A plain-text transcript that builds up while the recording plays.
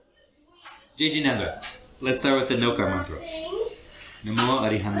Jijinendra. Let's start with the Nokar mantra. Namo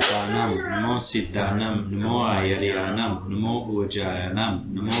Arihantanam, Namo Siddhanam, Namo Ayaryanam, Namo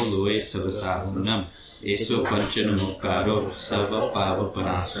Uvajayanam, Namo Loe Savasahunam, Eso Panchanamukaro, Sava Pava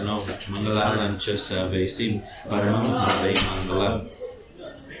Panasano, Mangalancha Savesim, Paramam Hare Mangalam.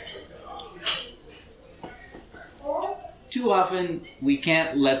 Too often, we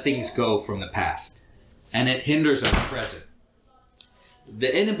can't let things go from the past, and it hinders our present.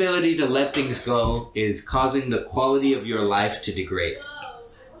 The inability to let things go is causing the quality of your life to degrade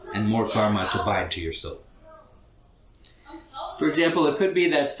and more karma to bind to your soul. For example, it could be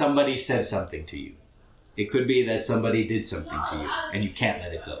that somebody said something to you. It could be that somebody did something to you and you can't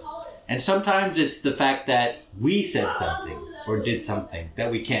let it go. And sometimes it's the fact that we said something or did something that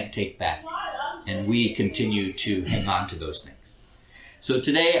we can't take back, and we continue to hang on to those things. So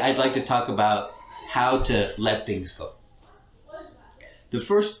today I'd like to talk about how to let things go. The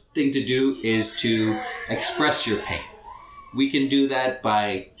first thing to do is to express your pain. We can do that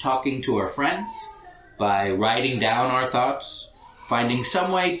by talking to our friends, by writing down our thoughts, finding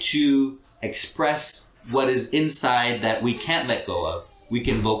some way to express what is inside that we can't let go of. We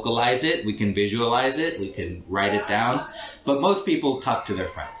can vocalize it, we can visualize it, we can write it down, but most people talk to their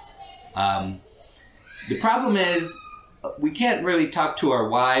friends. The problem is we can't really talk to our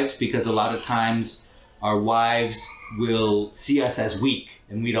wives because a lot of times our wives will see us as weak,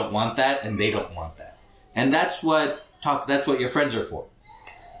 and we don't want that, and they don't want that. And that's what your friends are for.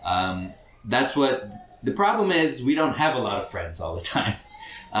 The problem is we don't have a lot of friends all the time.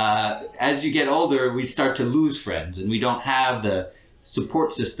 As you get older, we start to lose friends, and we don't have the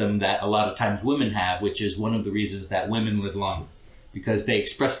support system that a lot of times women have, which is one of the reasons that women live longer, because they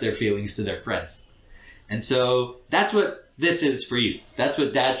express their feelings to their friends. And so that's what this is for you. That's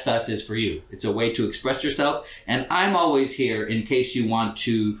what Dad's Class is for you. It's a way to express yourself. And I'm always here in case you want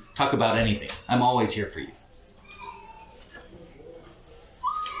to talk about anything. I'm always here for you.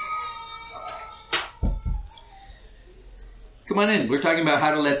 Come on in. We're talking about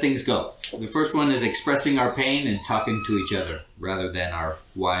how to let things go. The first one is expressing our pain and talking to each other rather than our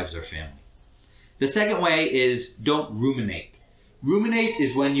wives or family. The second way is don't ruminate. Ruminate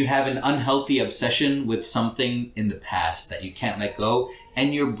is when you have an unhealthy obsession with something in the past that you can't let go,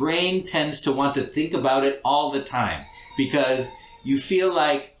 and your brain tends to want to think about it all the time because you feel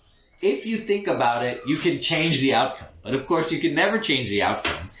like if you think about it, you can change the outcome. But of course, you can never change the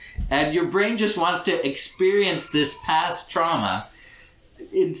outcome. And your brain just wants to experience this past trauma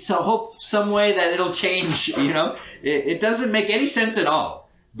in some way that it'll change, It doesn't make any sense at all.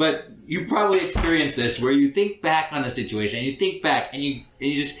 But you've probably experienced this where you think back on a situation and you think back and you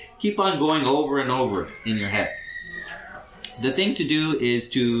just keep on going over and over in your head. The thing to do is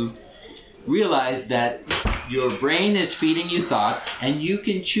to realize that your brain is feeding you thoughts and you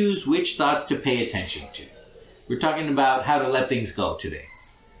can choose which thoughts to pay attention to. We're talking about how to let things go today.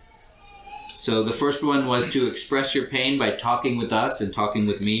 So the first one was to express your pain by talking with us and talking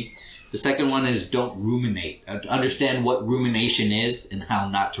with me. The second one is don't ruminate. Understand what rumination is and how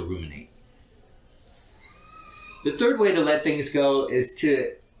not to ruminate. The third way to let things go is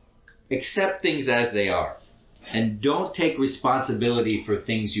to accept things as they are and don't take responsibility for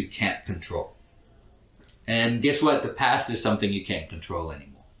things you can't control. And guess what? The past is something you can't control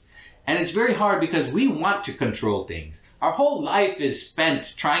anymore. And it's very hard because we want to control things. Our whole life is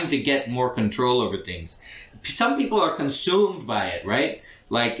spent trying to get more control over things. Some people are consumed by it, right?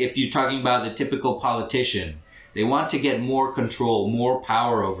 Like if you're talking about the typical politician, they want to get more control, more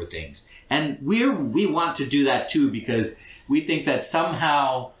power over things. And we want to do that too because we think that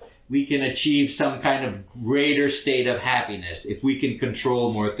somehow we can achieve some kind of greater state of happiness if we can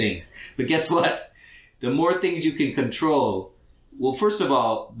control more things. But guess what? The more things you can control, well, first of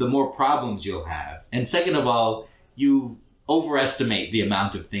all, the more problems you'll have. And second of all, you overestimate the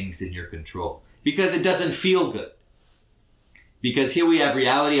amount of things in your control because it doesn't feel good. Because here we have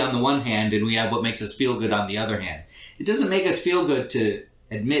reality on the one hand and we have what makes us feel good on the other hand. It doesn't make us feel good to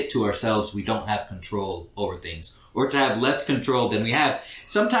admit to ourselves we don't have control over things or to have less control than we have.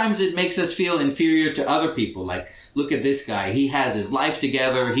 Sometimes it makes us feel inferior to other people. Like, look at this guy. He has his life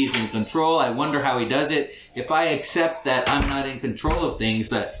together. He's in control. I wonder how he does it. If I accept that I'm not in control of things,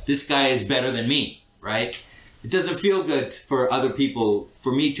 that this guy is better than me, right? It doesn't feel good for other people,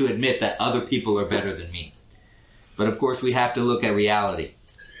 for me to admit that other people are better than me. But of course, we have to look at reality.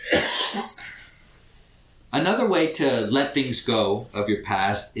 Another way to let things go of your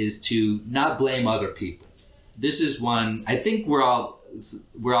past is to not blame other people. This is one, I think we're all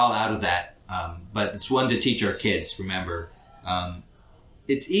out of that, but it's one to teach our kids, remember.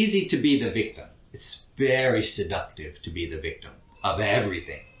 It's easy to be the victim. It's very seductive to be the victim of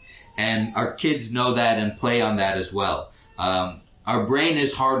everything. And our kids know that and play on that as well. Our brain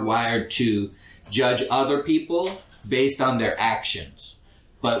is hardwired to judge other people based on their actions,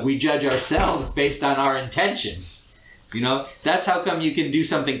 but we judge ourselves based on our intentions. You know, that's how come you can do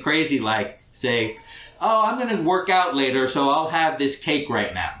something crazy like say, oh, I'm going to work out later, so I'll have this cake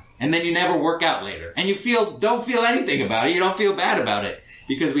right now. And then you never work out later. And you don't feel anything about it. You don't feel bad about it.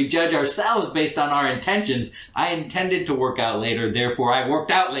 Because we judge ourselves based on our intentions. I intended to work out later, therefore I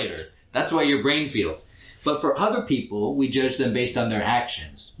worked out later. That's what your brain feels. But for other people, we judge them based on their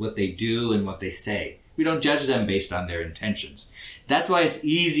actions, what they do and what they say. We don't judge them based on their intentions. That's why it's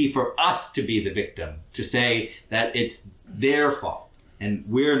easy for us to be the victim, to say that it's their fault and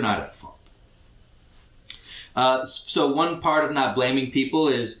we're not at fault. So one part of not blaming people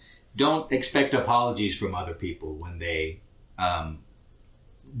is don't expect apologies from other people when they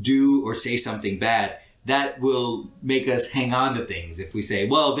do or say something bad. That will make us hang on to things. If we say,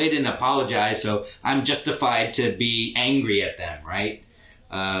 well, they didn't apologize, so I'm justified to be angry at them, right?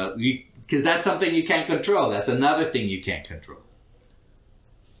 Because that's something you can't control. That's another thing you can't control.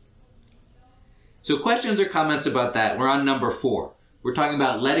 So questions or comments about that? We're on number 4. We're talking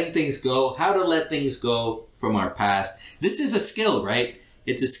about letting things go, how to let things go from our past. This is a skill, right?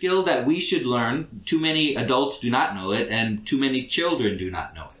 It's a skill that we should learn. Too many adults do not know it, and too many children do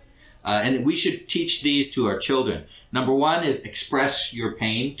not know it. And we should teach these to our children. Number 1 is express your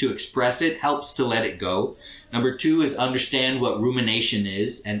pain. To express it helps to let it go. Number 2 is understand what rumination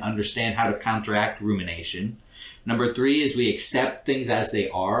is and understand how to counteract rumination. Number 3 is we accept things as they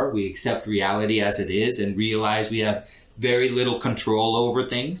are. We accept reality as it is and realize we have very little control over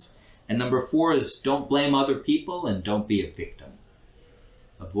things. And number 4 is don't blame other people and don't be a victim.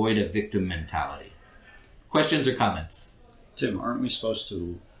 Avoid a victim mentality. Questions or comments? Tim, aren't we supposed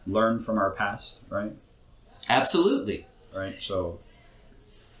to learn from our past, right? Absolutely. Right, so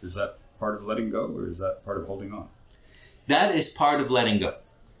is that part of letting go or is that part of holding on? That is part of letting go.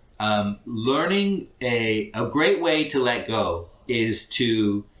 Learning a great way to let go is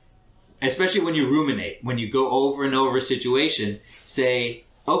to, especially when you ruminate, when you go over and over a situation, say,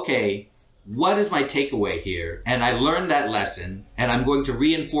 okay, what is my takeaway here? And I learned that lesson, and I'm going to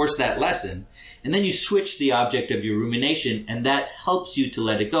reinforce that lesson. And then you switch the object of your rumination, and that helps you to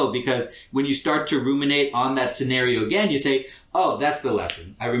let it go. Because when you start to ruminate on that scenario again, you say, oh, that's the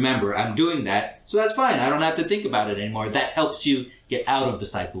lesson. I remember, I'm doing that. So that's fine. I don't have to think about it anymore. That helps you get out of the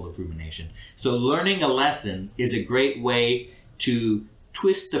cycle of rumination. So learning a lesson is a great way to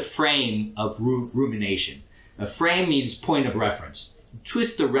twist the frame of rumination. A frame means point of reference.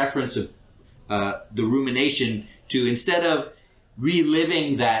 Twist the reference of the rumination to, instead of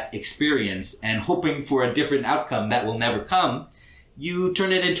reliving that experience and hoping for a different outcome that will never come, you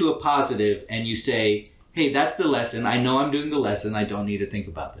turn it into a positive and you say, hey, that's the lesson. I know I'm doing the lesson. I don't need to think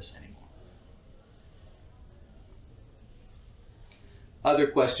about this anymore. Other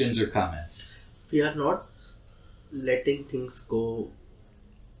questions or comments? We are not letting things go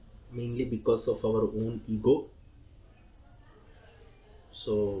mainly because of our own ego.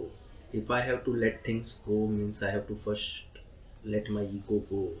 So if I have to let things go, means I have to first let my ego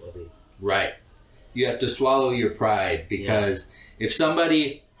go away. Right. You have to swallow your pride, because if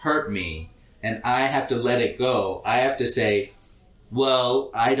somebody hurt me and I have to let it go, I have to say, well,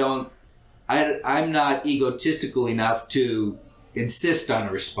 I'm not egotistical enough to insist on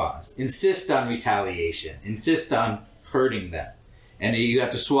a response, insist on retaliation, insist on hurting them. And you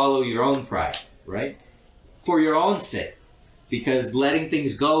have to swallow your own pride, right? For your own sake. Because letting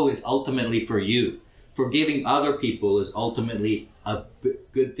things go is ultimately for you. Forgiving other people is ultimately a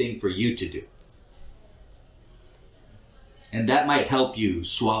good thing for you to do. And that might help you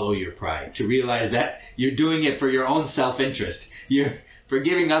swallow your pride, to realize that you're doing it for your own self-interest. You're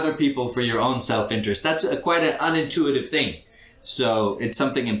forgiving other people for your own self-interest. That's quite an unintuitive thing. So it's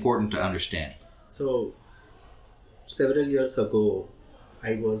something important to understand. So several years ago,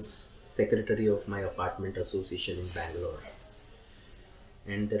 I was secretary of my apartment association in Bangalore.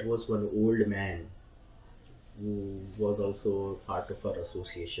 And there was one old man who was also part of our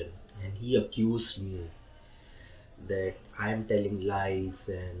association, and he accused me that I am telling lies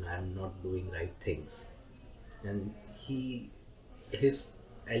and I am not doing right things. And his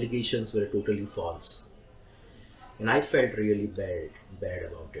allegations were totally false. And I felt really bad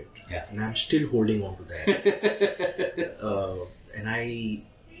about it. Yeah. And I'm still holding on to that.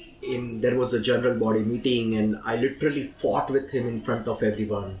 There was a general body meeting, and I literally fought with him in front of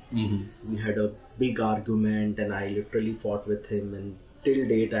everyone. Mm-hmm. We had a big argument, and I literally fought with him, and till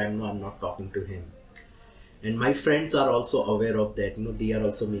date I'm not talking to him. And my friends are also aware of that. They are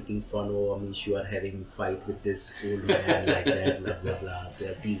also making fun. Oh, Amish, you are having fight with this old man like that, blah blah blah. They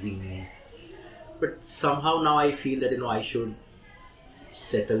are teasing me. But somehow now I feel that I should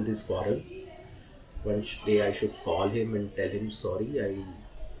settle this quarrel. One day I should call him and tell him sorry.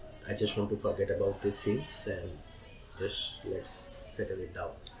 I just want to forget about these things and just let's settle it down.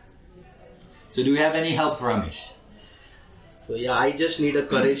 So do we have any help for Amish? So yeah, I just need a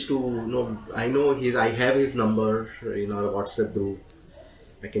courage to I know I have his number in our WhatsApp group.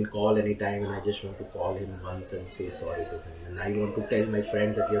 I can call anytime, and I just want to call him once and say sorry to him. And I want to tell my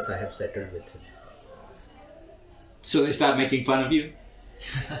friends that yes, I have settled with him. So they stop making fun of you?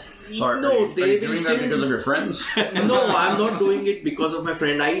 Sorry, No, are they you will doing still- that because of your friends? No, I'm not doing it because of my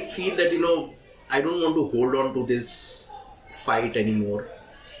friend. I feel that I don't want to hold on to this fight anymore.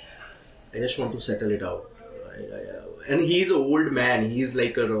 I just want to settle it out. And he's an old man. He's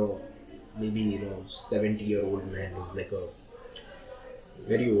like maybe 70-year-old man. He's like a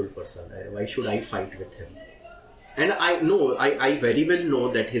very old person. Why should I fight with him? And I very well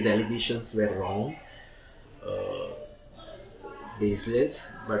know that his allegations were wrong,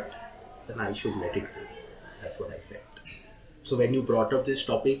 baseless, but then I should let it go. That's what I felt. So when you brought up this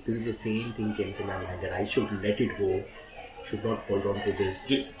topic, this is the same thing came to my mind, that I should let it go, should not hold on to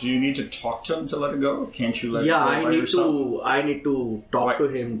this. Do you need to talk to him to let it go? Can't you let Yeah, it go by yourself? I need to talk to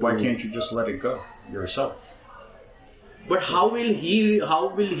him. Why can't you just let it go yourself? But how will he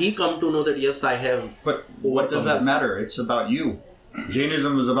come to know that yes, I have? But what does that this. matter? It's about you.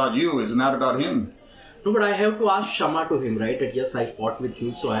 Jainism is about you. It's not about him. No, but I have to ask Shama to him, right? That yes, I fought with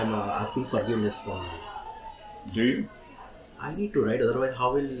you, so I am asking forgiveness from you. Do you? I need to, right? Otherwise,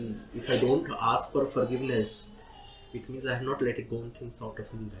 if I don't ask for forgiveness, it means I have not let it go and things out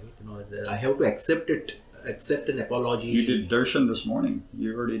of me, right? I have to accept an apology. You did darshan this morning.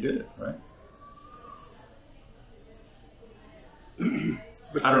 You already did it, right?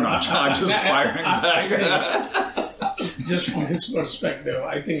 I don't know. I'm just firing I back. think, just from his perspective,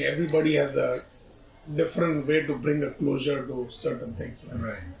 I think everybody has a different way to bring a closure to certain things.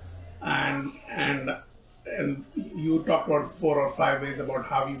 Right? And you talked about 4 or 5 ways about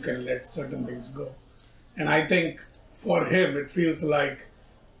how you can let certain things go. And I think for him, it feels like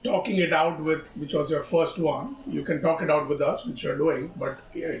talking it out with, which was your first one, you can talk it out with us, which you're doing, but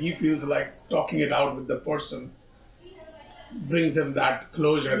he feels like talking it out with the person brings him that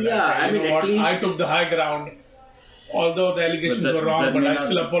closure. Yeah, that, I mean, at least- I took the high ground, although the allegations were wrong, but I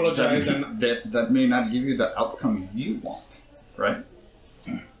still apologize. That may not give you the outcome you want, right?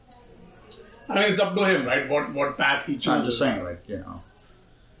 I mean, it's up to him, right? What path he chooses. I'm just saying,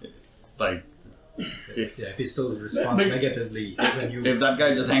 If he still responds negatively when you... if that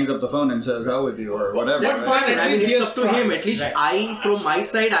guy just hangs up the phone and says "hell with you" or whatever, That's right? fine. I mean, it's up to Right. him. At least from my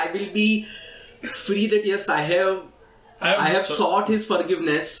side, I will be free that yes, I have sought his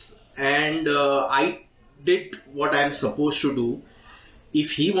forgiveness and I did what I am supposed to do.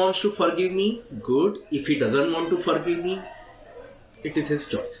 If he wants to forgive me, good. If he doesn't want to forgive me, it is his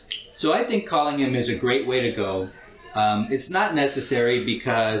choice. So I think calling him is a great way to go. It's not necessary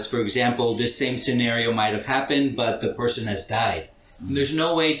because, for example, this same scenario might have happened, but the person has died. And there's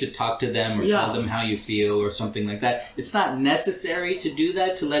no way to talk to them or tell them how you feel or something like that. It's not necessary to do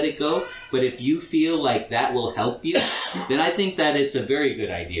that, to let it go. But if you feel like that will help you, then I think that it's a very good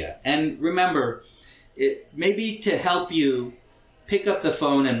idea. And remember, it maybe to help you pick up the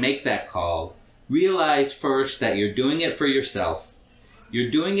phone and make that call, realize first that you're doing it for yourself. You're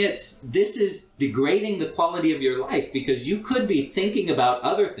doing it, this is degrading the quality of your life because you could be thinking about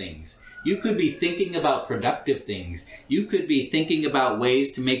other things. You could be thinking about productive things. You could be thinking about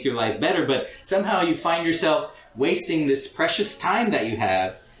ways to make your life better, but somehow you find yourself wasting this precious time that you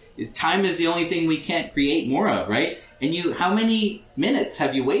have. Time is the only thing we can't create more of, right? And how many minutes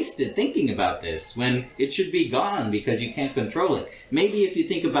have you wasted thinking about this when it should be gone because you can't control it? Maybe if you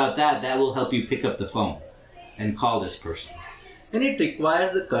think about that, that will help you pick up the phone and call this person. And it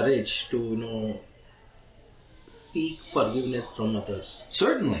requires the courage to, seek forgiveness from others.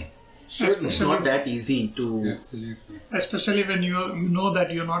 Certainly. It's not that easy to... Absolutely. Especially when you know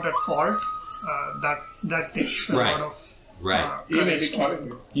that you're not at fault, that takes a Right. lot of Right. courage.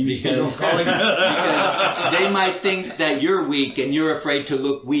 Because they might think that you're weak and you're afraid to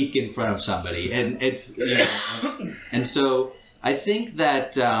look weak in front of somebody. And it's, and so I think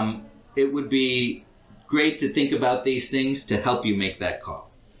that it would be great to think about these things to help you make that call.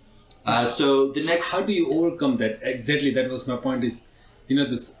 So the next... How do you overcome that? Exactly, that was my point is,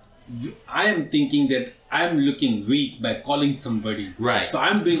 I am thinking that I am looking weak by calling somebody. Right. So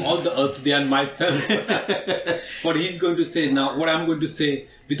I'm doing all the earthly on myself. What he's going to say now, what I'm going to say,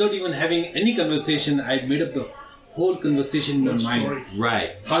 without even having any conversation, I made up the whole conversation in my mind.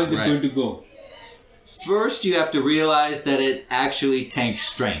 Right. How is it going to go? First, you have to realize that it actually takes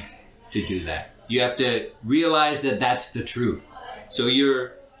strength to do that. You have to realize that that's the truth. So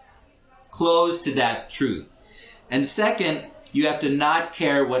you're close to that truth. And second, you have to not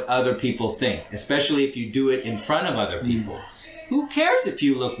care what other people think, especially if you do it in front of other people. Who cares if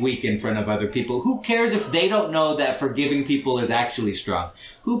you look weak in front of other people? Who cares if they don't know that forgiving people is actually strong?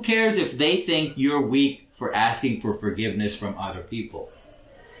 Who cares if they think you're weak for asking for forgiveness from other people?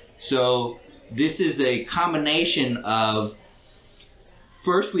 So this is a combination of,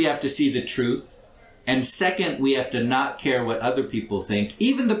 first we have to see the truth, and second we have to not care what other people think.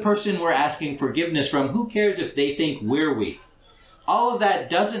 Even the person we're asking forgiveness from, who cares if they think we're weak? All of that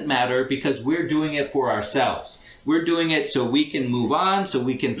doesn't matter because we're doing it for ourselves. We're doing it so we can move on, so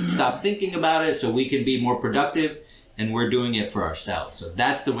we can stop thinking about it, so we can be more productive, and we're doing it for ourselves. So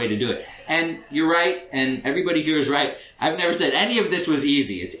that's the way to do it. And you're right, and everybody here is right. I've never said any of this was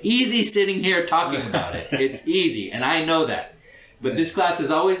easy. It's easy sitting here talking about it. It's easy, and I know that. But this class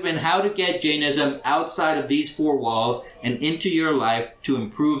has always been how to get Jainism outside of these four walls and into your life to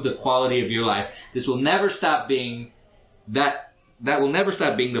improve the quality of your life. This will never stop being that will never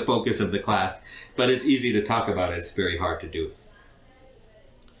stop being the focus of the class, but it's easy to talk about it. It's very hard to do.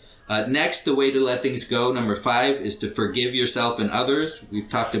 Next, the way to let things go, number 5, is to forgive yourself and others. We've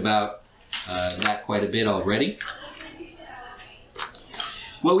talked about that quite a bit already.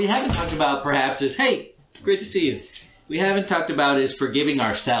 What we haven't talked about, perhaps, is, hey, great to see you. We haven't talked about is forgiving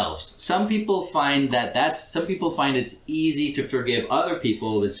ourselves. Some people find it's easy to forgive other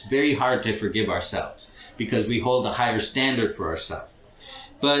people. It's very hard to forgive ourselves, because we hold a higher standard for ourselves.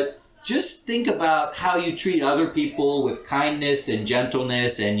 But just think about how you treat other people with kindness and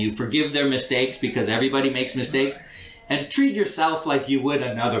gentleness, and you forgive their mistakes, because everybody makes mistakes, and treat yourself like you would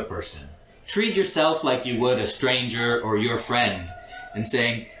another person. Treat yourself like you would a stranger or your friend, and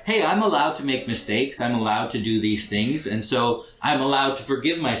saying, hey, I'm allowed to make mistakes, I'm allowed to do these things, and so I'm allowed to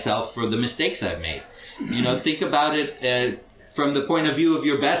forgive myself for the mistakes I've made. Think about it from the point of view of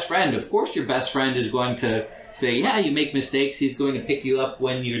your best friend. Of course your best friend is going to say, yeah, you make mistakes. He's going to pick you up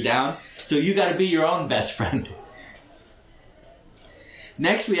when you're down. So you got to be your own best friend.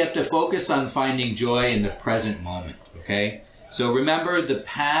 Next, we have to focus on finding joy in the present moment, okay? So remember, the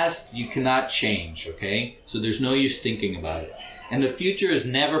past you cannot change, okay? So there's no use thinking about it. And the future is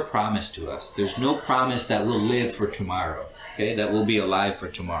never promised to us. There's no promise that we'll live for tomorrow, okay? That we'll be alive for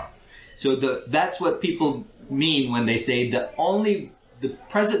tomorrow. So that's what people mean when they say the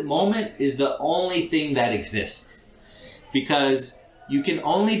present moment is the only thing that exists, because you can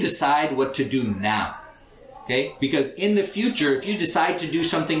only decide what to do now, okay? Because in the future, if you decide to do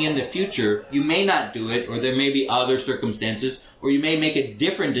something in the future, you may not do it, or there may be other circumstances, or you may make a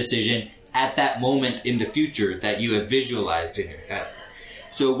different decision at that moment in the future that you have visualized in your head.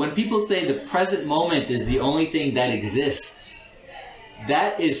 So when people say the present moment is the only thing that exists,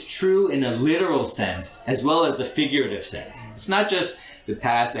 that is true in a literal sense as well as a figurative sense. It's not just the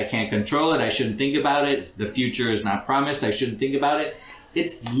past, I can't control it, I shouldn't think about it. The future is not promised, I shouldn't think about it.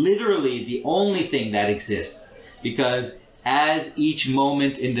 It's literally the only thing that exists, because as each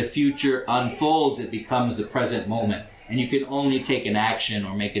moment in the future unfolds, it becomes the present moment. And you can only take an action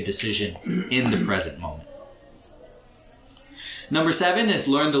or make a decision in the present moment. Number 7 is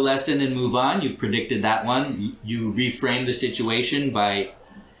learn the lesson and move on. You've predicted that one. You reframe the situation by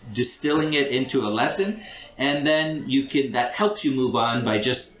distilling it into a lesson, and then that helps you move on by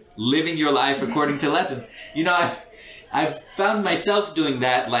just living your life according to lessons. I've found myself doing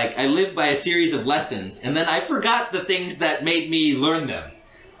that. Like, I live by a series of lessons, and then I forgot the things that made me learn them.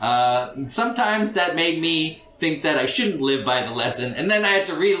 Sometimes that made me think that I shouldn't live by the lesson, and then I had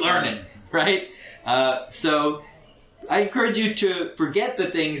to relearn it, right? So I encourage you to forget the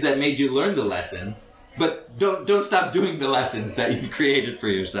things that made you learn the lesson, but don't stop doing the lessons that you've created for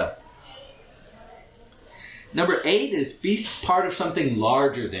yourself. Number 8 is be part of something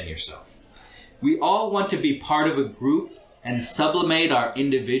larger than yourself. We all want to be part of a group and sublimate our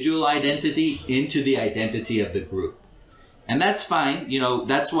individual identity into the identity of the group. And that's fine.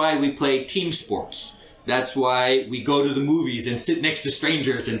 That's why we play team sports. That's why we go to the movies and sit next to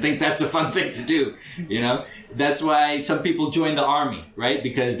strangers and think that's a fun thing to do. That's why some people join the army, right?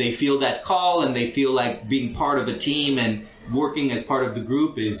 Because they feel that call and they feel like being part of a team and working as part of the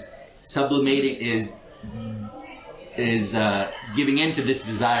group is sublimating, is giving into this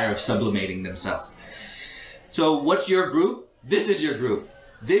desire of sublimating themselves. So what's your group? This is your group.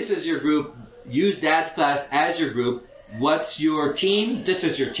 This is your group. Use Dad's class as your group. What's your team? This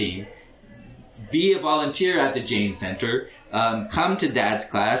is your team. Be a volunteer at the Jane Center. Come to Dad's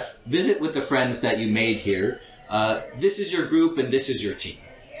class. Visit with the friends that you made here. This is your group and this is your team.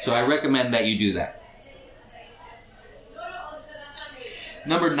 So I recommend that you do that.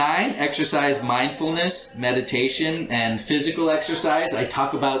 Number 9, exercise mindfulness, meditation, and physical exercise. I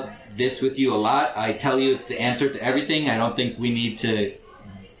talk about this with you a lot. I tell you it's the answer to everything. I don't think we need to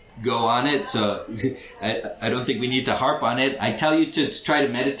go on it, so I don't think we need to harp on it. I tell you to try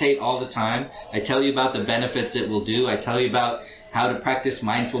to meditate all the time. I tell you about the benefits it will do. I tell you about how to practice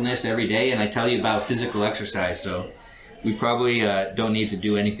mindfulness every day, and I tell you about physical exercise, so we probably don't need to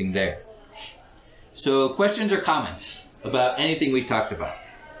do anything there. So questions or comments about anything we talked about?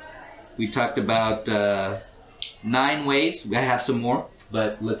 We talked about 9 ways. I have some more,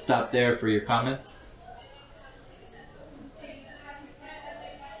 but let's stop there for your comments.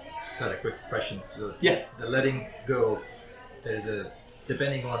 Just had a quick question. So Yeah. The letting go, there's a,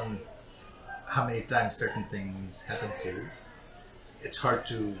 depending on how many times certain things happen to you, it's hard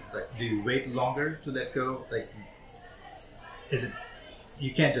to, like, do you wait longer to let go? Like, is it,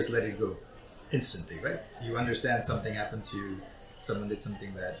 you can't just let it go instantly, right? You understand something happened to you, someone did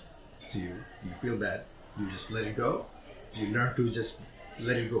something bad to you, you feel bad, you just let it go. You learn to just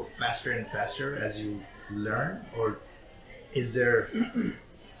let it go faster and faster as you learn, or is there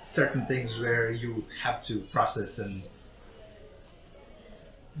certain things where you have to process and,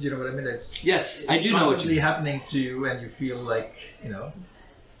 you know what I mean? Yes, I do know what you constantly mean. happening to you, and you feel like, you know,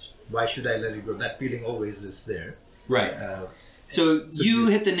 why should I let it go? That feeling always is there. Right. So you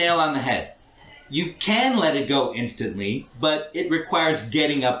hit the nail on the head. You can let it go instantly, but it requires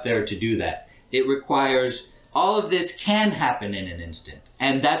getting up there to do that. It requires, all of this can happen in an instant.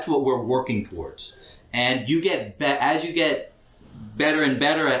 And that's what we're working towards. And you get, as you get better and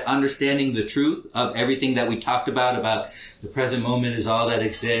better at understanding the truth of everything that we talked about the present moment is all that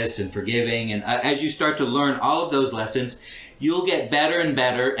exists and forgiving. And as you start to learn all of those lessons, you'll get better and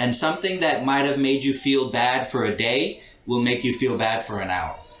better. And something that might have made you feel bad for a day will make you feel bad for an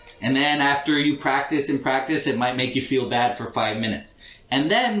hour. And then after you practice and practice, it might make you feel bad for 5 minutes. And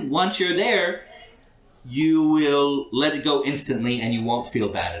then once you're there, you will let it go instantly and you won't feel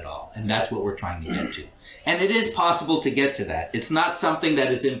bad at all. And that's what we're trying to get to. And it is possible to get to that. It's not something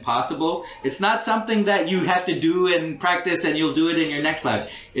that is impossible. It's not something that you have to do and practice and you'll do it in your next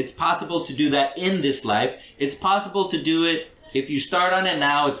life. It's possible to do that in this life. It's possible to do it, if you start on it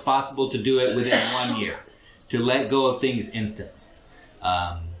now, it's possible to do it within 1 year, to let go of things instantly.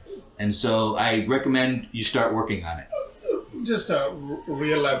 And so I recommend you start working on it. Just a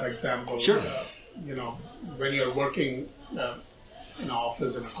real life example. Sure. You know, when you're working in an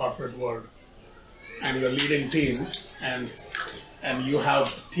office in a corporate world, and you're leading teams, and you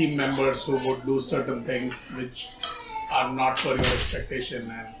have team members who would do certain things which are not for your expectation,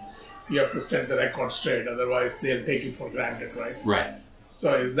 and you have to set the record straight, otherwise they'll take you for granted, right? Right.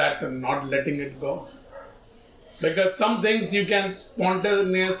 So is that not letting it go? Because some things you can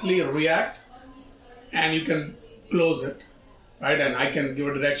spontaneously react and you can close it, right? And I can give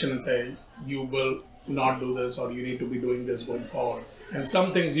a direction and say, you will not do this, or you need to be doing this going forward. And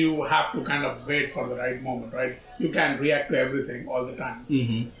some things you have to kind of wait for the right moment, right? You can't react to everything all the time.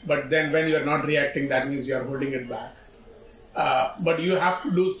 Mm-hmm. But then when you're not reacting, that means you're holding it back. But you have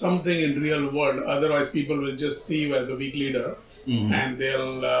to do something in real world, otherwise people will just see you as a weak leader, and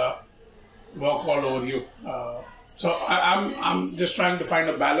they'll walk all over you. So I'm just trying to find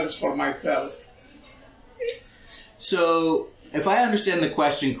a balance for myself. So if I understand the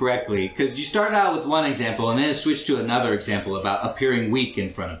question correctly, because you started out with one example and then switched to another example about appearing weak in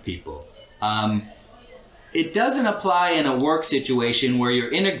front of people. It doesn't apply in a work situation where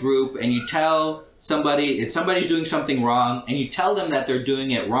you're in a group and you tell somebody, if somebody's doing something wrong and you tell them that they're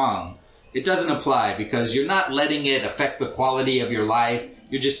doing it wrong. It doesn't apply because you're not letting it affect the quality of your life.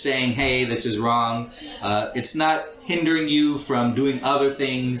 You're just saying, hey, this is wrong. It's not hindering you from doing other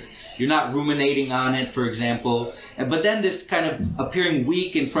things. You're not ruminating on it, for example. But then this kind of appearing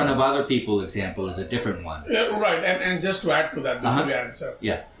weak in front of other people example is a different one. Yeah, right, and just to add to that before we answer.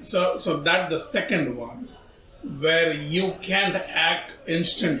 Yeah. So that the second one, where you can't act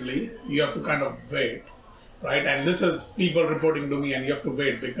instantly, you have to kind of wait, right? And this is people reporting to me, and you have to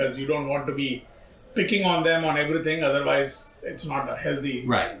wait because you don't want to be picking on them on everything, otherwise it's not a healthy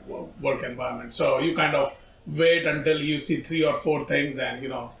work environment. So you kind of wait until you see 3 or 4 things, and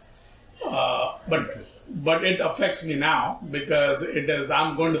but it affects me now because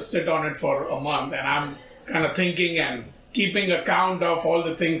I'm going to sit on it for a month, and I'm kind of thinking and keeping account of all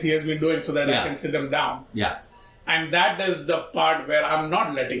the things he has been doing so that I can sit him down. Yeah. And that is the part where I'm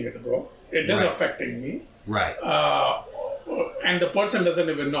not letting it go. It is Right. affecting me. Right. And the person doesn't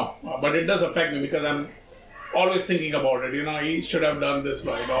even know. But it does affect me because I'm always thinking about it. He should have done this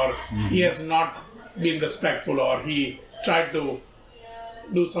right, or he has not been respectful, or he tried to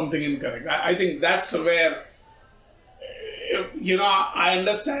do something incorrect. I think that's where, I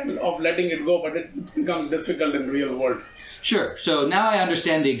understand of letting it go, but it becomes difficult in real world. Sure. So now I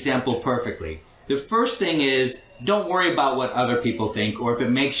understand the example perfectly. The first thing is, don't worry about what other people think or if it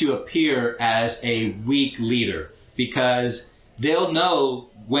makes you appear as a weak leader, because they'll know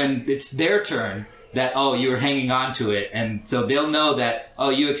when it's their turn that, oh, you're hanging on to it. And so they'll know that, oh,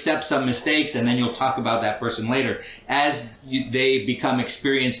 you accept some mistakes and then you'll talk about that person later. As they become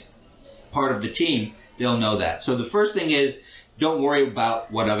experienced part of the team, they'll know that. So the first thing is, don't worry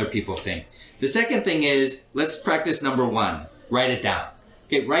about what other people think. The second thing is, let's practice number 1. Write it down.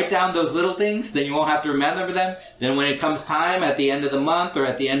 Okay, write down those little things, then you won't have to remember them. Then when it comes time at the end of the month or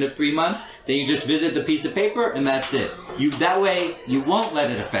at the end of 3 months, then you just visit the piece of paper and that's it. That way, you won't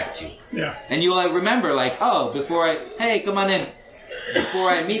let it affect you. Yeah. And you'll remember, like, oh, hey, come on in. Before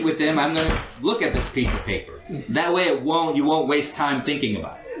I meet with them, I'm going to look at this piece of paper. That way you won't waste time thinking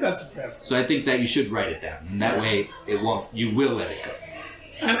about it. That's fair. So I think that you should write it down. And that way you will let it go.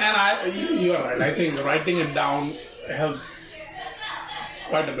 And you're right. I think writing it down helps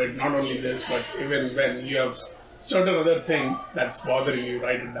quite a bit. Not only this, but even when you have certain other things that's bothering you,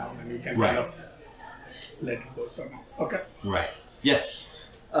 write it down and you can Right. kind of let it go somehow. Okay. Right. Yes.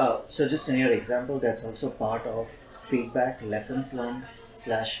 So just in your example, that's also part of feedback, lessons learned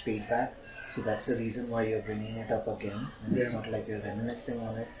 / feedback. So that's the reason why you're bringing it up again. And it's Yeah. not like you're reminiscing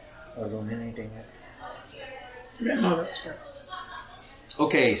on it or ruminating it. Yeah, no, that's fair.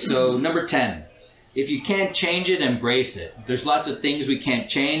 Okay, so number 10. If you can't change it, embrace it. There's lots of things we can't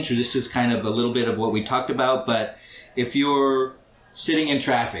change. This is kind of a little bit of what we talked about, but if you're sitting in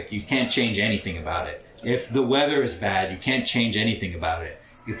traffic, you can't change anything about it. If the weather is bad, you can't change anything about it.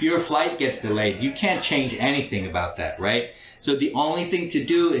 If your flight gets delayed, you can't change anything about that, right? So the only thing to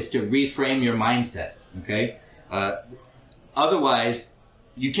do is to reframe your mindset, okay? Otherwise,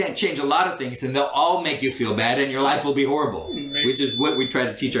 you can't change a lot of things and they'll all make you feel bad and your life will be horrible, which is what we try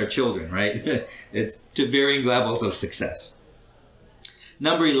to teach our children, right? It's to varying levels of success.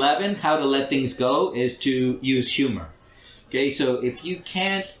 Number 11, how to let things go, is to use humor. Okay, so if you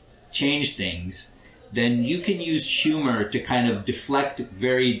can't change things, then you can use humor to kind of deflect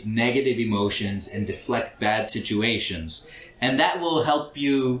very negative emotions and deflect bad situations. And that will help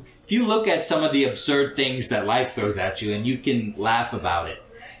you, if you look at some of the absurd things that life throws at you and you can laugh about it,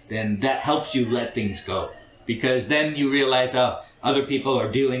 then that helps you let things go. Because then you realize, oh, other people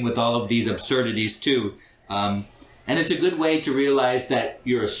are dealing with all of these absurdities too. And it's a good way to realize that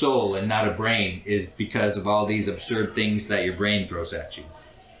you're a soul and not a brain, is because of all these absurd things that your brain throws at you.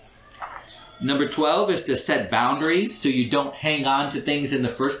 Number 12 is to set boundaries so you don't hang on to things in the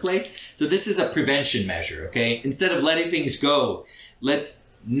first place. So this is a prevention measure, okay? Instead of letting things go, let's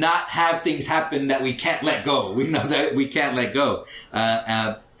not have things happen that we can't let go. We know that we can't let go.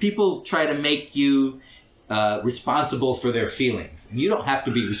 People try to make you responsible for their feelings. And you don't have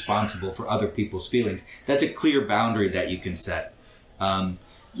to be responsible for other people's feelings. That's a clear boundary that you can set.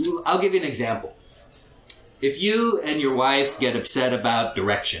 I'll give you an example. If you and your wife get upset about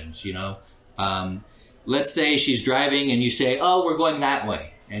directions, let's say she's driving and you say, oh, we're going that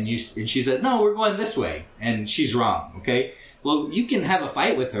way. And she says, no, we're going this way. And she's wrong, okay? Well, you can have a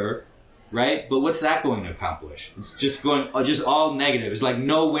fight with her, right? But what's that going to accomplish? It's just all negative. It's like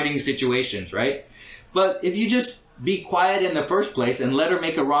no winning situations, right? But if you just be quiet in the first place and let her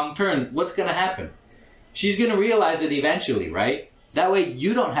make a wrong turn, what's going to happen? She's going to realize it eventually, right? That way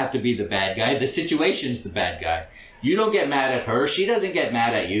you don't have to be the bad guy. The situation's the bad guy. You don't get mad at her. She doesn't get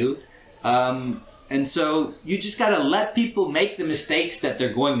mad at you. And so you just got to let people make the mistakes that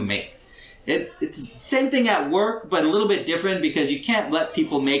they're going to make. It's the same thing at work, but a little bit different, because you can't let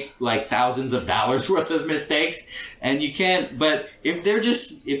people make like thousands of dollars worth of mistakes. And you can't, but if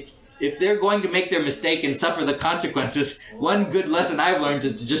they're going to make their mistake and suffer the consequences, one good lesson I've learned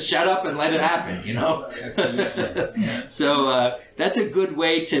is to just shut up and let it happen, So that's a good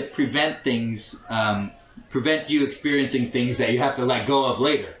way to prevent things, prevent you experiencing things that you have to let go of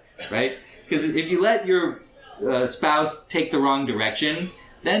later, right? Because if you let your spouse take the wrong direction,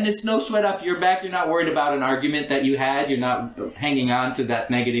 then it's no sweat off your back. You're not worried about an argument that you had. You're not hanging on to that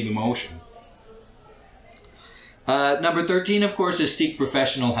negative emotion. Number 13, of course, is seek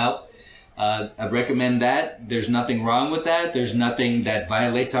professional help. I recommend that. There's nothing wrong with that. There's nothing that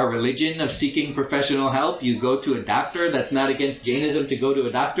violates our religion of seeking professional help. You go to a doctor. That's not against Jainism to go to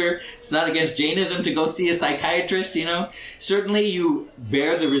a doctor. It's not against Jainism to go see a psychiatrist, you know. Certainly you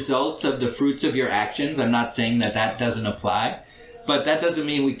bear the results of the fruits of your actions. I'm not saying that that doesn't apply. But that doesn't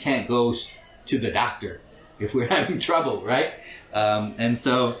mean we can't go to the doctor if we're having trouble, right? And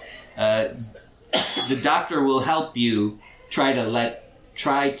so the doctor will help you try to let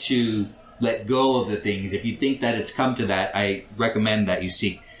go of the things. If you think that it's come to that, I recommend that you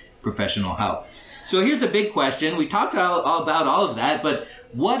seek professional help. So here's the big question. We talked all about all of that, but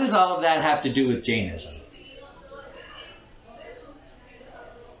what does all of that have to do with Jainism?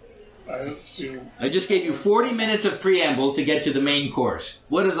 I just gave you 40 minutes of preamble to get to the main course.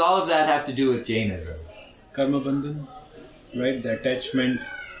 What does all of that have to do with Jainism? Karma bandhan, right? The attachment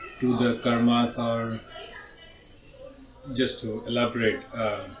to the karmas, or just to elaborate,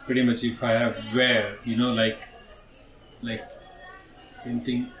 pretty much if I have where, you know, like same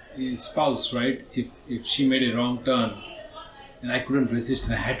thing, spouse, right? If she made a wrong turn and I couldn't resist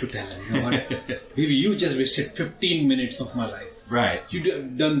and I had to tell her, you know what, baby, you just wasted 15 minutes of my life. Right. You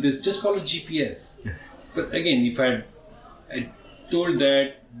done this, just follow GPS. But again, if I told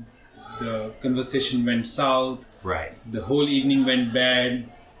that, the conversation went south, right, the whole evening went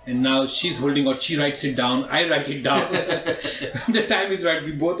bad, and now she's holding out, she writes it down, I write it down. The time is right,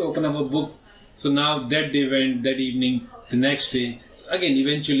 we both open our books. So now that day went, that evening, the next day. So again,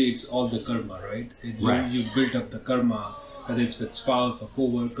 eventually it's all the karma, right? You built up the karma, whether it's with spouse or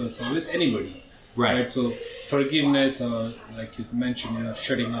co-workers or with anybody. Right. So forgiveness, or like you mentioned, you know,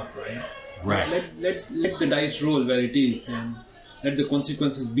 shutting up, right? Right. Let the dice roll where it is, and let the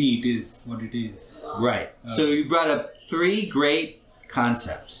consequences be it is what it is. Right. So you brought up 3 great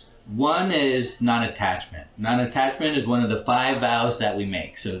concepts. One is non-attachment. Non-attachment is one of the 5 vows that we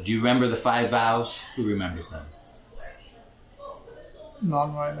make. So do you remember the 5 vows? Who remembers them?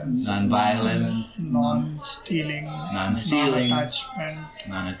 Non-violence. Non-violence. Non-stealing. Non-stealing. Non-attachment.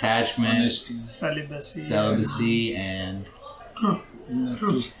 Non-attachment. Honesty. Celibacy. Celibacy and...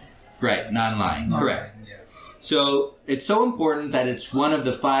 Truth. Right, non-lying. Non-lying. Correct. So it's so important that it's one of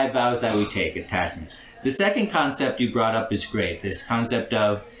the 5 vows that we take, attachment. The second concept you brought up is great. This concept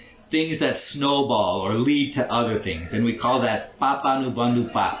of things that snowball or lead to other things. And we call that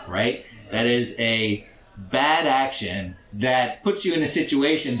papanubandhu pap, right? That is a bad action that puts you in a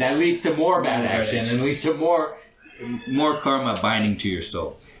situation that leads to more bad action and leads to more karma binding to your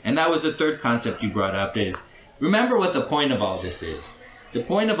soul. And that was the third concept you brought up, is remember what the point of all this is. The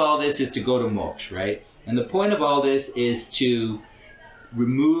point of all this is to go to moksha, right? And the point of all this is to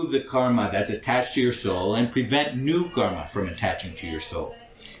remove the karma that's attached to your soul and prevent new karma from attaching to your soul.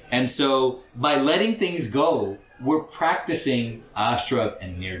 And so by letting things go, we're practicing ashrav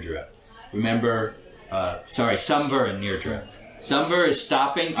and nirdra. Remember, samvar and nirdra. Samvar is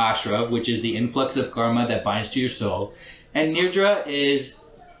stopping ashrav, which is the influx of karma that binds to your soul. And nirdra is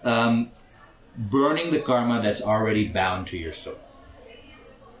burning the karma that's already bound to your soul.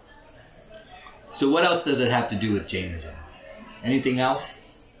 So what else does it have to do with Jainism? Anything else?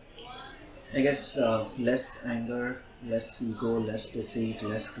 I guess less anger, less ego, less deceit,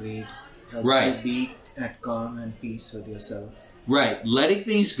 less greed. Helps Right. you be at calm and peace with yourself. Right. Letting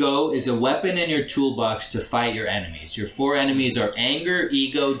things go is a weapon in your toolbox to fight your enemies. Your 4 enemies are anger,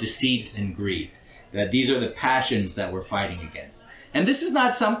 ego, deceit, and greed. That these are the passions that we're fighting against. And this is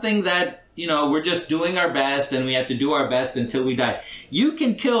not something that, you know, we're just doing our best and we have to do our best until we die. You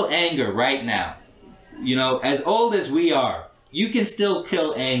can kill anger right now. You know, as old as we are, you can still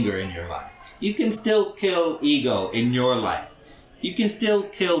kill anger in your life. You can still kill ego in your life. You can still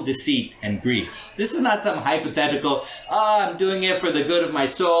kill deceit and greed. This is not some hypothetical, I'm doing it for the good of my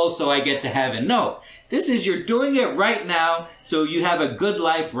soul so I get to heaven. No, this is you're doing it right now so you have a good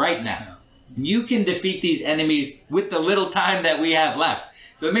life right now. You can defeat these enemies with the little time that we have left.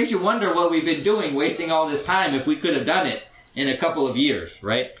 So it makes you wonder what we've been doing, wasting all this time, if we could have done it in a couple of years,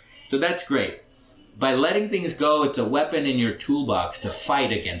 right? So that's great. By letting things go, it's a weapon in your toolbox to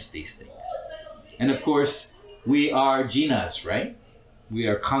fight against these things. And of course, we are jinas, right? We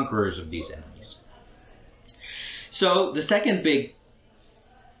are conquerors of these enemies. So the second big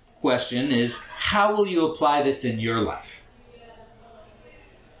question is, how will you apply this in your life?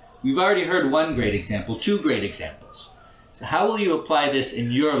 We've already heard one great example, 2 great examples. So how will you apply this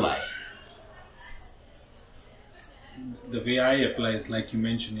in your life? The way I apply is like you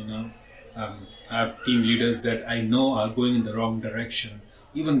mentioned, you know, I have team leaders that I know are going in the wrong direction.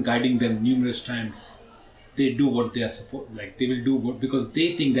 Even guiding them numerous times, they do what they are supposed, like they will do what, because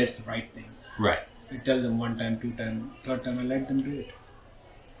they think that's the right thing. Right. So I tell them 1 time, 2 time, 3rd time, I let them do it.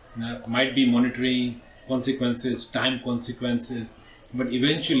 Might be monetary consequences, time consequences, but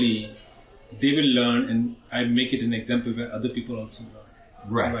eventually they will learn, and I make it an example where other people also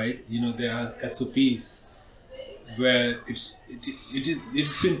learn. Right? There are SOPs where it's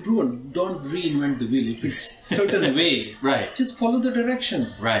been proven. Don't reinvent the wheel. If it's certain way, Right. just follow the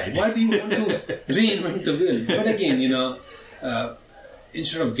direction. Right. Why do you want to reinvent the wheel? But again,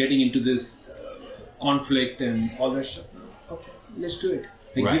 instead of getting into this conflict and all that stuff, okay, let's do it.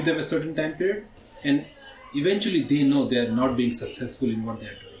 Right. Give them a certain time period, and eventually they know they are not being successful in what they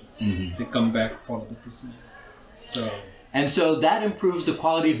are doing. They come back, follow the procedure. And so that improves the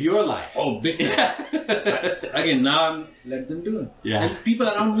quality of your life. Oh, big time. Again, now let them do it. Yeah. And people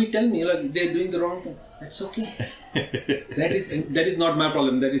around me tell me, like, they're doing the wrong thing. That's okay. that is not my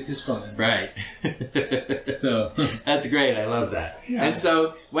problem. That is his problem. Right. So That's great. I love that. Yeah. And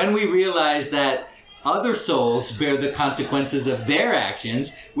so when we realize that other souls bear the consequences of their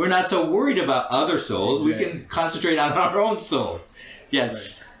actions, we're not so worried about other souls. We can concentrate on our own soul.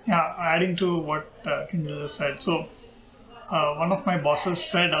 Yes. Yeah, adding to what Kinjal just said. So, one of my bosses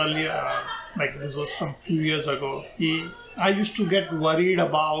said earlier, like this was some few years ago, I used to get worried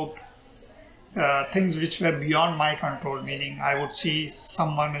about things which were beyond my control, meaning I would see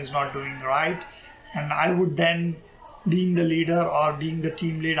someone is not doing right, and I would then, being the leader or being the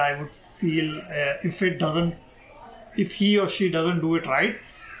team lead, I would feel if he or she doesn't do it right,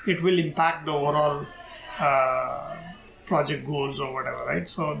 it will impact the overall project goals or whatever, right?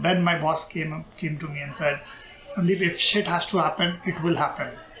 So then my boss came to me and said, Sandeep, if shit has to happen, it will happen.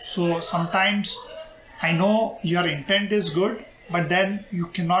 So sometimes I know your intent is good, but then you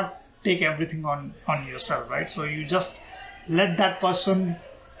cannot take everything on yourself, right? So you just let that person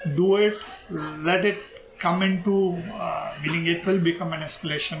do it, let it come into, meaning it will become an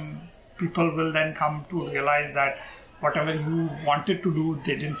escalation. People will then come to realize that whatever you wanted to do,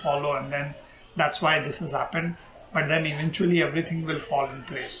 they didn't follow, and then that's why this has happened. But then eventually everything will fall in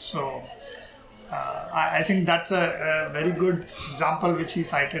place. So I think that's a very good example which he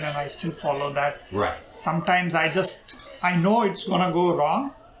cited, and I still follow that. Right. Sometimes I know it's gonna go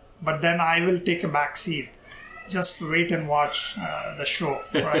wrong, but then I will take a back seat. Just wait and watch the show,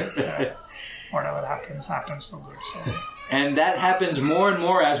 right? Whatever happens for good. So. And that happens more and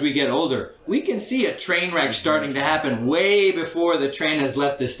more as we get older. We can see a train wreck starting to happen way before the train has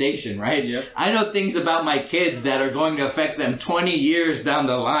left the station, right? Yep. I know things about my kids that are going to affect them 20 years down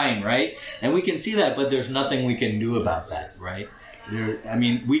the line, right? And we can see that, but there's nothing we can do about that, right?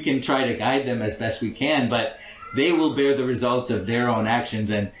 We can try to guide them as best we can, but they will bear the results of their own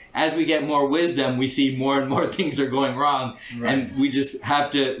actions. And as we get more wisdom, we see more and more things are going wrong. Right. And we just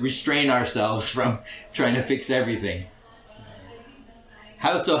have to restrain ourselves from trying to fix everything.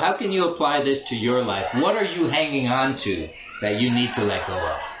 How can you apply this to your life? What are you hanging on to that you need to let go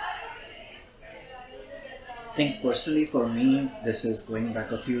of? I think personally for me, this is going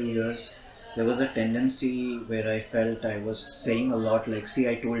back a few years. There was a tendency where I felt I was saying a lot like, see,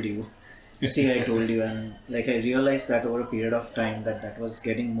 I told you. See, I told you. And like I realized that over a period of time that was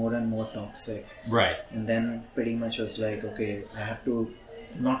getting more and more toxic. Right. And then pretty much was like, okay, I have to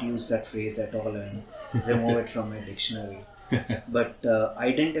not use that phrase at all and remove it from my dictionary. But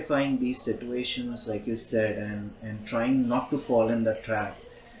identifying these situations, like you said, and trying not to fall in the trap,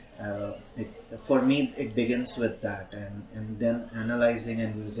 for me, it begins with that, and then analyzing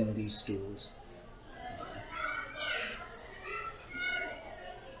and using these tools.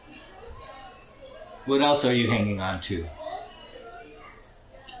 What else are you hanging on to?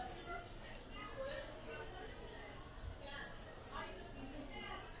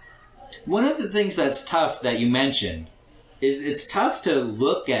 One of the things that's tough that you mentioned is it's tough to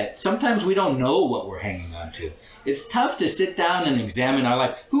look at. Sometimes we don't know what we're hanging on to. It's tough to sit down and examine our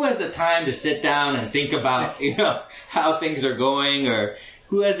life. Who has the time to sit down and think about, how things are going, or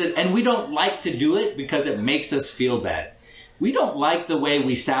who has it? And we don't like to do it because it makes us feel bad. We don't like the way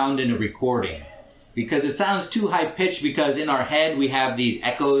we sound in a recording because it sounds too high pitched, because in our head we have these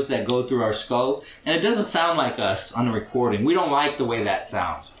echoes that go through our skull, and it doesn't sound like us on a recording. We don't like the way that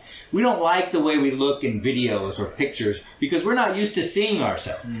sounds. We don't like the way we look in videos or pictures because we're not used to seeing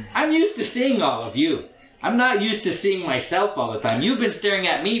ourselves. I'm used to seeing all of you. I'm not used to seeing myself all the time. You've been staring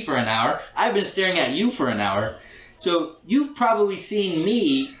at me for an hour. I've been staring at you for an hour. So you've probably seen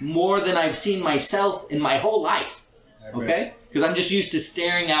me more than I've seen myself in my whole life. Okay? Because I'm just used to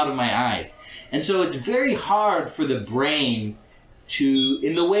staring out of my eyes. And so it's very hard for the brain to,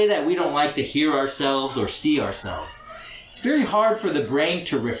 in the way that we don't like to hear ourselves or see ourselves, it's very hard for the brain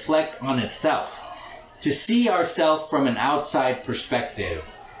to reflect on itself, to see ourselves from an outside perspective,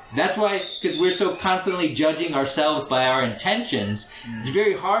 That's why, because we're so constantly judging ourselves by our intentions, it's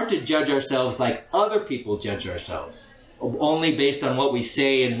very hard to judge ourselves like other people judge ourselves, only based on what we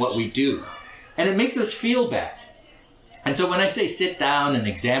say and what we do. And it makes us feel bad. And so when I say sit down and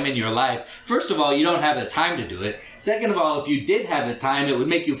examine your life, first of all, you don't have the time to do it. Second of all, if you did have the time, it would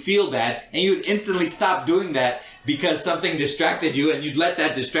make you feel bad, and you would instantly stop doing that because something distracted you, and you'd let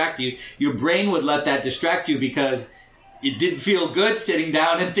that distract you. Your brain would let that distract you because it didn't feel good sitting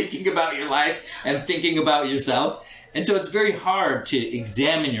down and thinking about your life and thinking about yourself. And so it's very hard to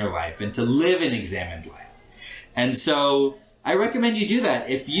examine your life and to live an examined life. And so I recommend you do that.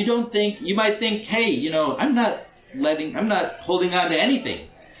 If you don't think, you might think, hey, I'm not holding on to anything.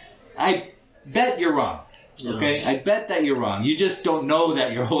 I bet you're wrong. Okay? I bet that you're wrong. You just don't know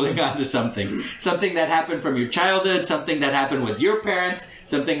that you're holding on to something. Something that happened from your childhood, something that happened with your parents,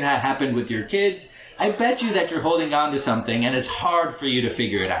 something that happened with your kids. I bet you that you're holding on to something, and it's hard for you to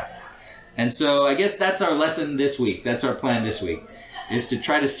figure it out. And so I guess that's our lesson this week. That's our plan this week, is to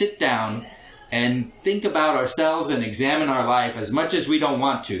try to sit down and think about ourselves and examine our life as much as we don't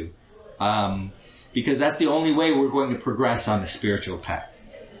want to. Because that's the only way we're going to progress on the spiritual path.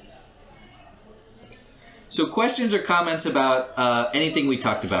 So questions or comments about anything we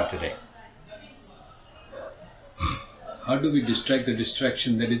talked about today? How do we distract the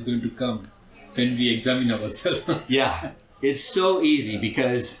distraction that is going to come when we examine ourselves? Yeah, it's so easy,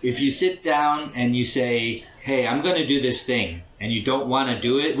 because if you sit down and you say, hey, I'm going to do this thing, and you don't want to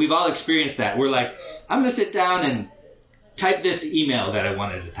do it, we've all experienced that. We're like, I'm going to sit down and type this email that I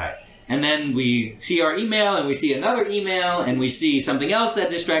wanted to type. And then we see our email, and we see another email, and we see something else that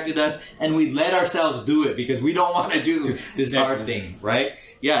distracted us, and we let ourselves do it because we don't want to do this hard thing, right?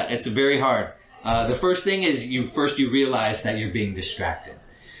 Yeah, it's very hard. The first thing is you realize that you're being distracted.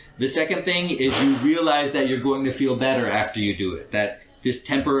 The second thing is you realize that you're going to feel better after you do it, that this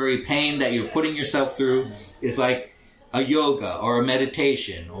temporary pain that you're putting yourself through is like a yoga or a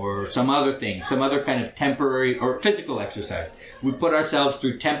meditation or some other thing, some other kind of temporary or physical exercise. We put ourselves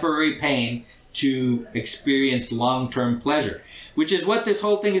through temporary pain to experience long-term pleasure, which is what this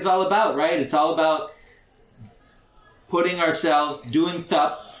whole thing is all about, right? It's all about putting ourselves, doing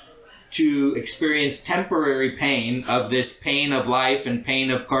thup to experience temporary pain of this pain of life and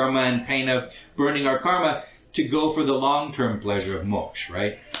pain of karma and pain of burning our karma to go for the long-term pleasure of moksha,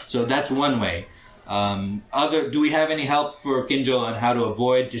 right? So that's one way. Do we have any help for Kinjal on how to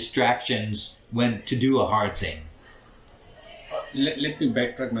avoid distractions when to do a hard thing? Let me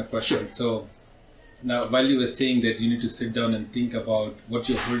backtrack my question. Sure. So now, while you were saying that you need to sit down and think about what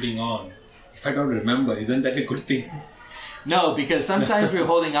you're holding on, if I don't remember, isn't that a good thing? No, because sometimes we're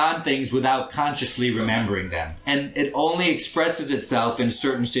holding on things without consciously remembering them. And it only expresses itself in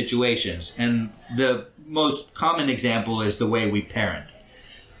certain situations. And the most common example is the way we parent.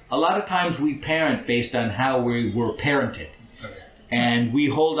 A lot of times we parent based on how we were parented. And we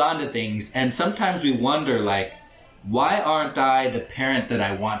hold on to things, and sometimes we wonder, like, why aren't I the parent that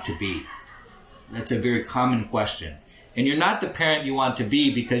I want to be? That's a very common question. And you're not the parent you want to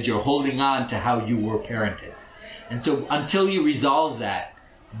be because you're holding on to how you were parented. And so until you resolve that,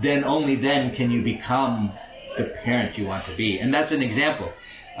 then only then can you become the parent you want to be. And that's an example.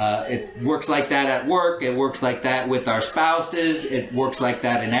 It works like that at work. It works like that with our spouses. It works like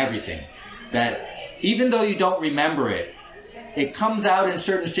that in everything. That even though you don't remember it, it comes out in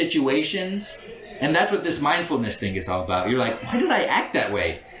certain situations. And that's what this mindfulness thing is all about. You're like, why did I act that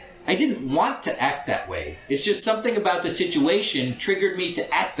way? I didn't want to act that way. It's just something about the situation triggered me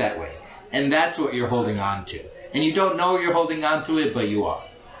to act that way. And that's what you're holding on to. And you don't know you're holding on to it, but you are.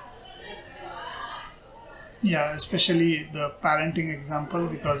 Yeah, especially the parenting example,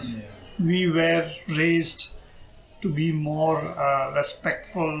 because we were raised to be more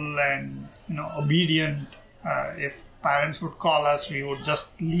respectful and obedient. If parents would call us, we would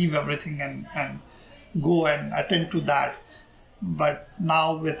just leave everything and go and attend to that. But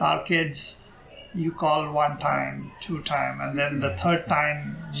now with our kids, you call one time, two time, and then the third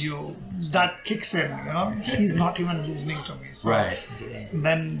time that kicks in. He's not even listening to me. So Right.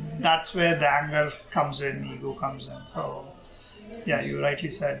 then that's where the anger comes in, ego comes in. So yeah, you rightly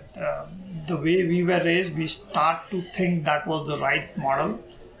said, the way we were raised, we start to think that was the right model,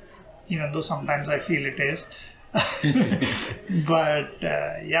 even though sometimes I feel it is. But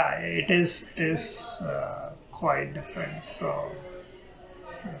it is quite different. So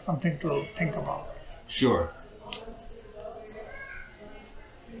something to think about. Sure.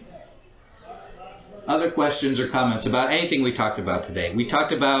 Other questions or comments about anything we talked about today? We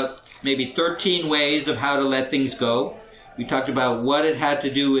talked about maybe 13 ways of how to let things go. We talked about what it had to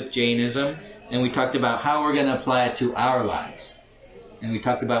do with Jainism, and we talked about how we're going to apply it to our lives. And we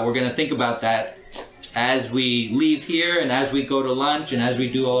talked about we're going to think about that as we leave here and as we go to lunch and as we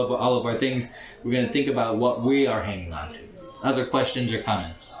do all of our things. We're going to think about what we are hanging on to. Other questions or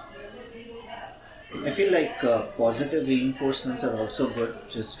comments? I feel like positive reinforcements are also good,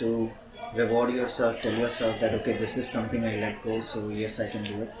 just to reward yourself, tell yourself that okay, this is something I let go, so yes, I can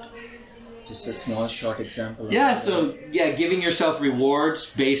do it. Just a small short example of Yeah, that. so giving yourself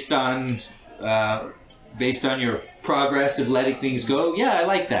rewards based on your progress of letting things go. Yeah, I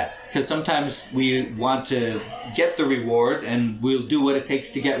like that, because sometimes we want to get the reward and we'll do what it takes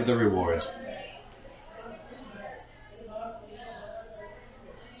to get the reward.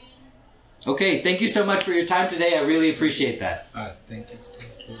 Okay, thank you so much for your time today. I really appreciate that. Thank you.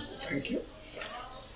 Thank you.